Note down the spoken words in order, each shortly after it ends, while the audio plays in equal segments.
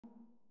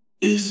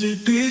Is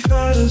it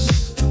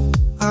because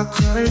I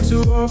cry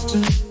too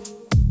often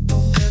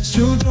that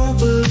you don't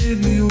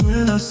believe me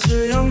when I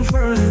say I'm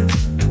hurting?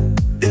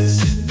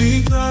 Is it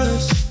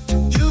because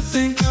you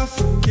think I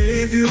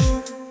forgave you?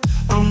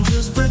 I'm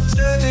just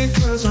pretending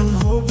cause I'm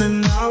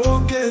hoping I will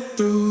get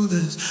through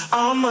this.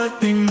 I might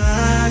be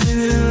mad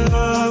in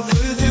love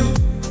with you,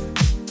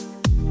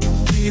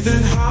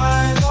 even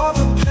hide all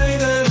the pain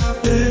that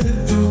I've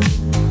been through,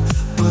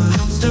 but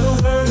I'm still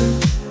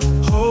hurting,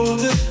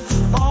 holding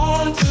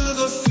on to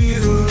the fear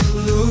of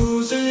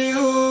losing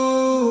you.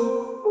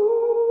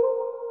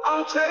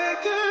 I'm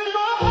taking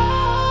my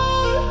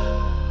heart,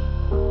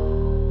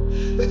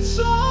 it's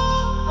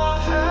all I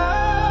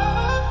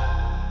have.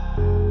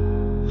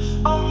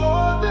 I'm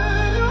more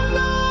than you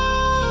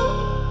know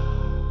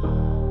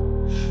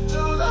to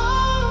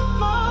love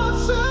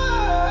myself.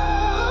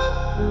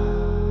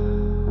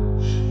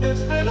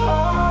 It's been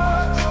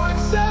hard to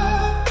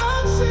accept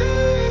that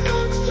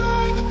seasons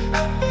change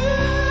and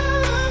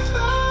feelings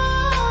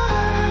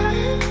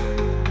fade.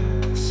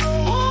 So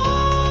alright,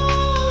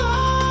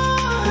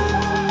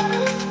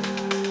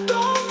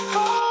 don't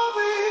call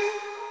me.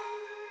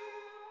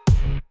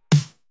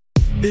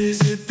 Is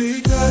it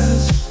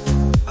because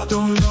I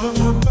don't love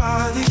my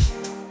body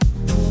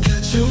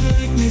that you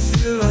make me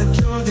feel like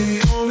you're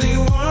the only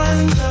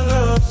one that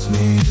loves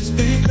me? It's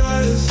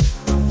because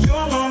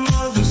you're my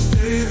mother's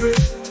favorite.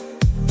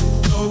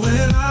 So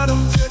when I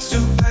don't text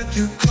you back,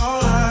 you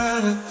call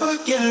out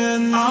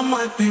again. I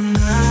might be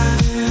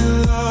mad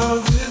in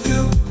love with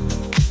you,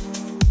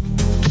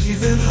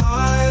 even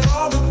hide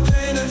all the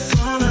pain in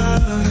front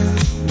of you,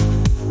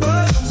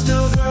 but I'm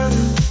still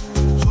hurting,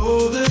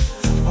 holding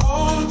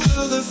on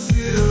to the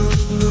fear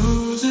of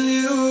losing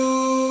you.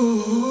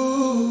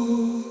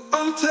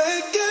 I'm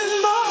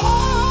taking my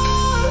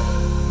heart,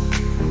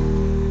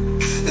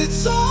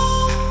 it's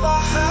all I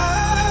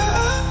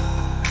have.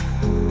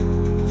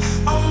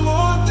 I'm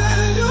more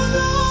than you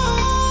know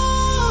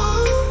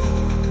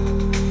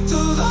to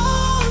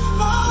love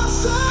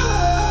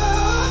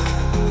myself.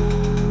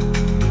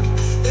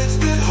 It's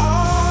been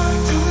hard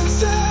to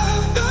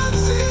accept that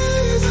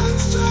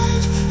seasons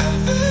change and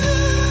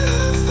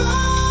feelings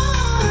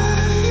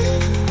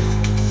fade.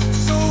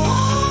 So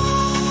alright,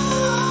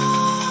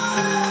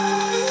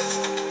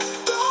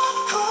 don't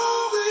call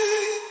me.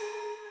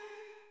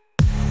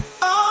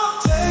 I'm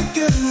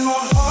taking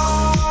my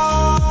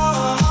heart,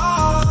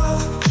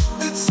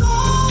 it's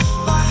all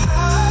I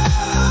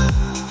have.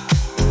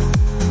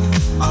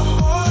 I'm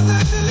more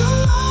than you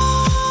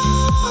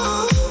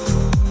know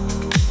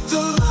to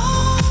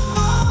love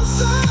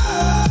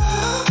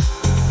myself.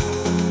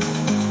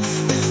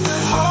 It's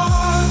been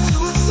hard to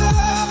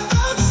accept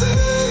that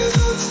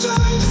seasons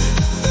change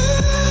and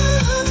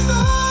feelings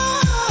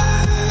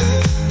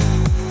fade.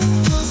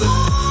 'Cause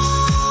alright,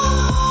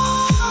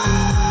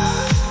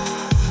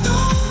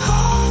 don't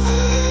call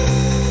me.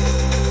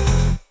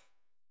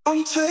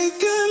 I'm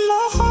taking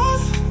my heart.